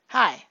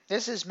Hi,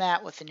 this is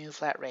Matt with the New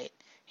Flat Rate,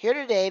 here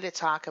today to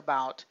talk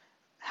about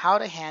how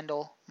to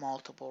handle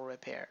multiple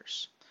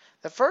repairs.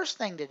 The first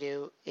thing to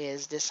do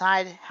is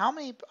decide how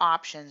many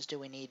options do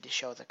we need to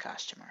show the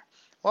customer.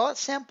 Well, it's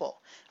simple.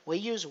 We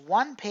use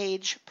one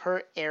page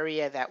per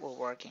area that we're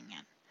working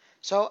in.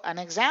 So an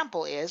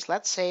example is,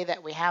 let's say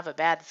that we have a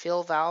bad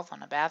fill valve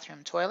on a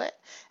bathroom toilet,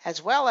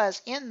 as well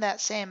as in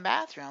that same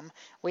bathroom,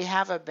 we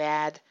have a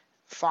bad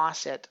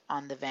faucet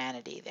on the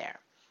vanity there.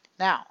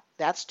 Now,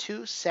 that's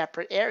two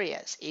separate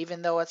areas,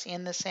 even though it's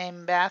in the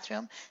same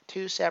bathroom,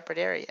 two separate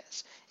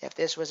areas. If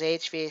this was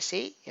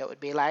HVAC, it would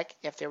be like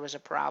if there was a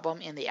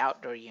problem in the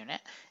outdoor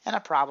unit and a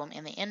problem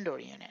in the indoor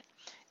unit.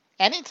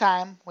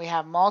 Anytime we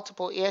have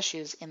multiple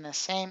issues in the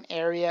same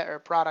area or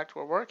product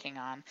we're working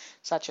on,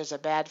 such as a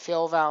bad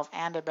fill valve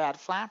and a bad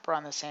flapper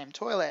on the same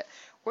toilet,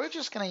 we're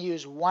just going to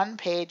use one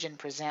page and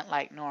present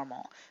like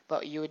normal.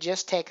 But you would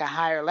just take a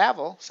higher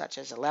level, such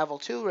as a level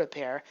 2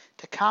 repair,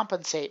 to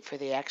compensate for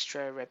the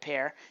extra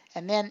repair,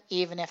 and then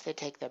even if they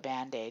take the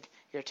Band-Aid,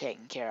 you're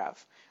taken care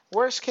of.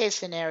 Worst case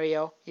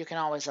scenario, you can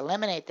always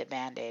eliminate the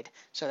Band-Aid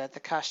so that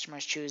the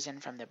customer's choosing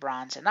from the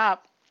bronze and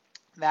up.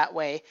 That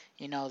way,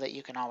 you know that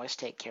you can always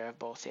take care of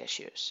both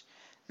issues.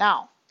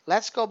 Now,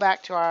 let's go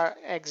back to our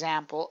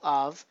example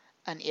of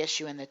an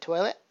issue in the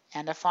toilet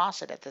and a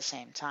faucet at the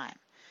same time.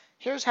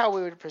 Here's how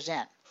we would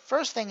present.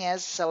 First thing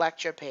is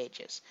select your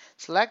pages.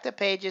 Select the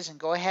pages and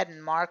go ahead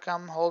and mark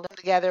them, hold them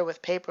together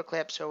with paper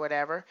clips or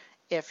whatever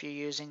if you're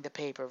using the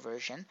paper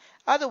version.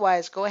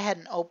 Otherwise, go ahead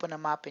and open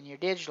them up in your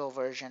digital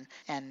version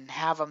and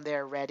have them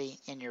there ready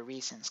in your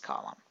recents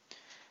column.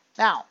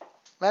 Now,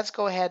 let's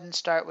go ahead and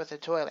start with the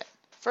toilet.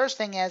 First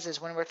thing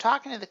is when we're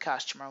talking to the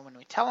customer, when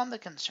we tell them the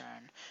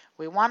concern,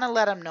 we want to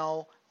let them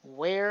know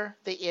where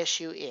the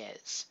issue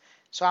is.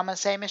 So I'm going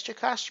to say, Mr.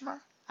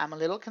 Customer, I'm a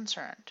little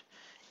concerned.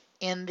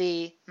 In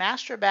the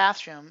master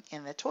bathroom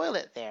in the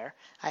toilet there,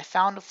 I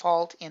found a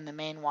fault in the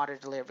main water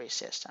delivery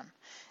system.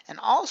 And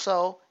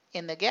also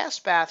in the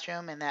guest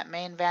bathroom in that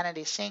main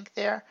vanity sink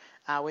there,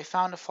 we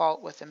found a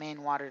fault with the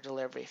main water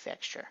delivery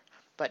fixture.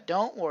 But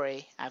don't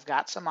worry, I've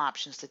got some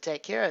options to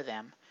take care of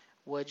them.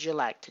 Would you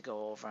like to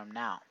go over them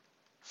now?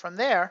 From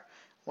there,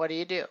 what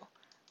do?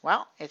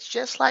 Well, it's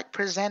just like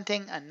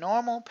presenting a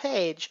normal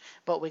page,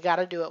 but we got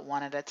to do it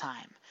one at a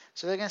time.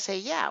 So they're going to say,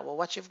 yeah, well,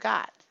 what you've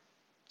got.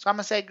 So I'm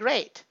going to say,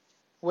 great.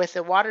 With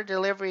the water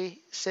delivery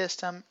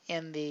system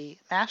in the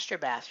master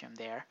bathroom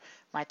there,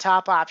 my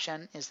top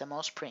option is the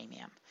most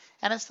premium,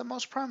 and it's the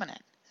most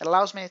permanent. It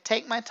allows me to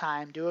take my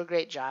time, do a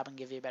great job, and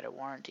give you a better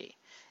warranty.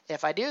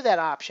 If I do that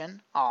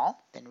option,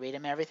 all, then read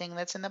them everything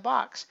that's in the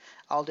box.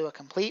 I'll do a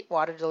complete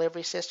water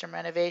delivery system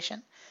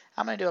renovation.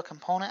 I'm going to do a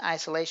component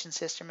isolation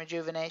system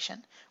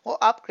rejuvenation. We'll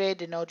upgrade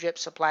to no drip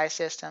supply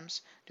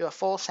systems, do a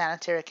full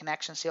sanitary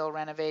connection seal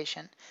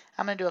renovation.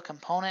 I'm going to do a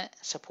component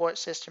support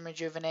system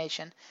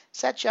rejuvenation,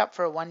 set you up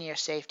for a 1-year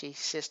safety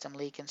system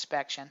leak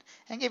inspection,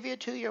 and give you a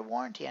 2-year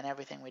warranty on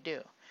everything we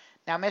do.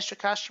 Now, Mr.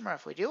 Customer,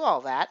 if we do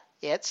all that,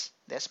 it's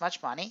this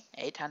much money,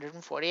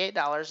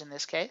 $848 in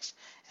this case,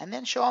 and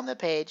then show them the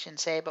page and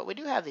say, but we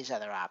do have these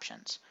other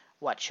options.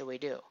 What should we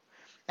do?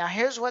 Now,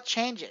 here's what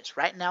changes.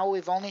 Right now,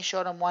 we've only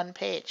showed them one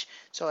page.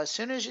 So as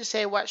soon as you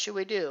say, what should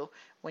we do,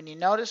 when you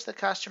notice the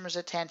customer's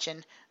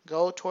attention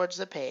go towards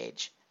the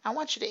page, I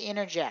want you to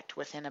interject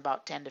within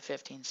about 10 to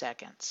 15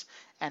 seconds.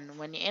 And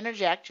when you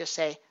interject, just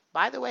say,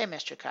 by the way,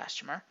 Mr.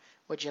 Customer,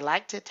 would you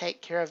like to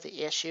take care of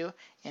the issue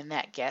in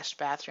that guest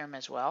bathroom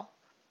as well?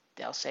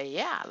 They'll say,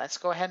 yeah, let's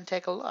go ahead and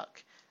take a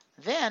look.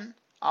 Then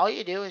all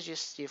you do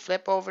is you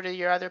flip over to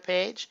your other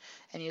page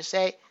and you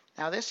say,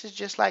 now this is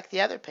just like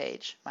the other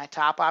page. My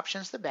top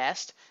option's the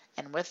best,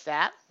 and with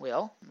that,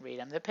 we'll read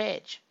them the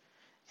page.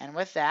 And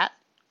with that,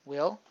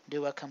 we'll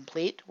do a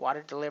complete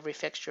water delivery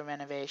fixture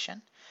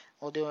renovation.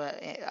 We'll do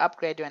an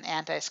upgrade to an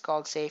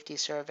anti-scald safety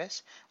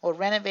service. We'll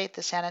renovate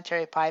the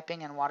sanitary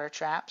piping and water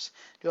traps,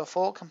 do a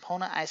full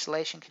component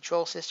isolation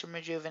control system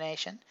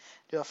rejuvenation,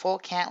 do a full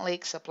can't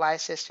leak supply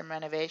system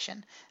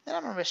renovation. Then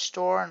I'm going to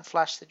restore and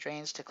flush the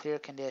drains to clear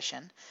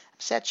condition.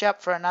 Set you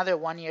up for another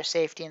 1-year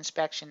safety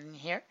inspection in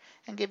here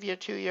and give you a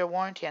 2-year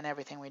warranty on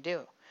everything we do.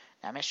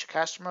 Now, Mr.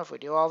 Customer, if we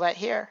do all that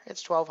here,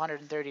 it's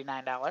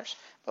 $1,239,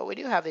 but we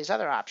do have these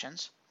other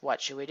options. What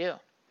should we do?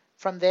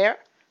 From there,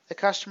 the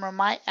customer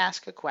might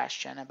ask a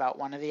question about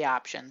one of the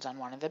options on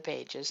one of the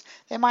pages.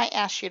 They might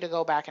ask you to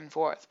go back and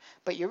forth,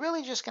 but you're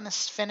really just going to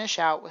finish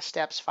out with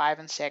steps 5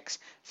 and 6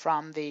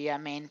 from the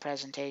main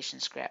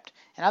presentation script.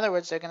 In other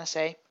words, they're going to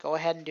say, go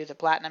ahead and do the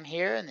platinum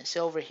here and the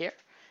silver here,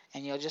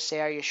 and you'll just say,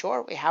 are you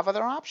sure? We have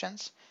other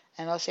options.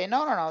 And they'll say,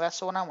 no, that's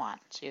the one I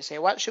want. So you say,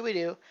 what should we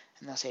do?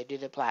 And they'll say, do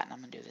the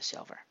platinum and do the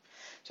silver.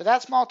 So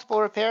that's multiple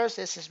repairs.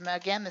 This is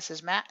Matt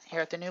here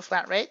at the New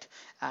Flat Rate.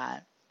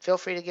 Feel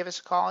free to give us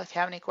a call if you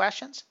have any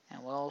questions,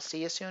 and we'll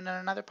see you soon on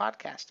another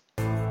podcast.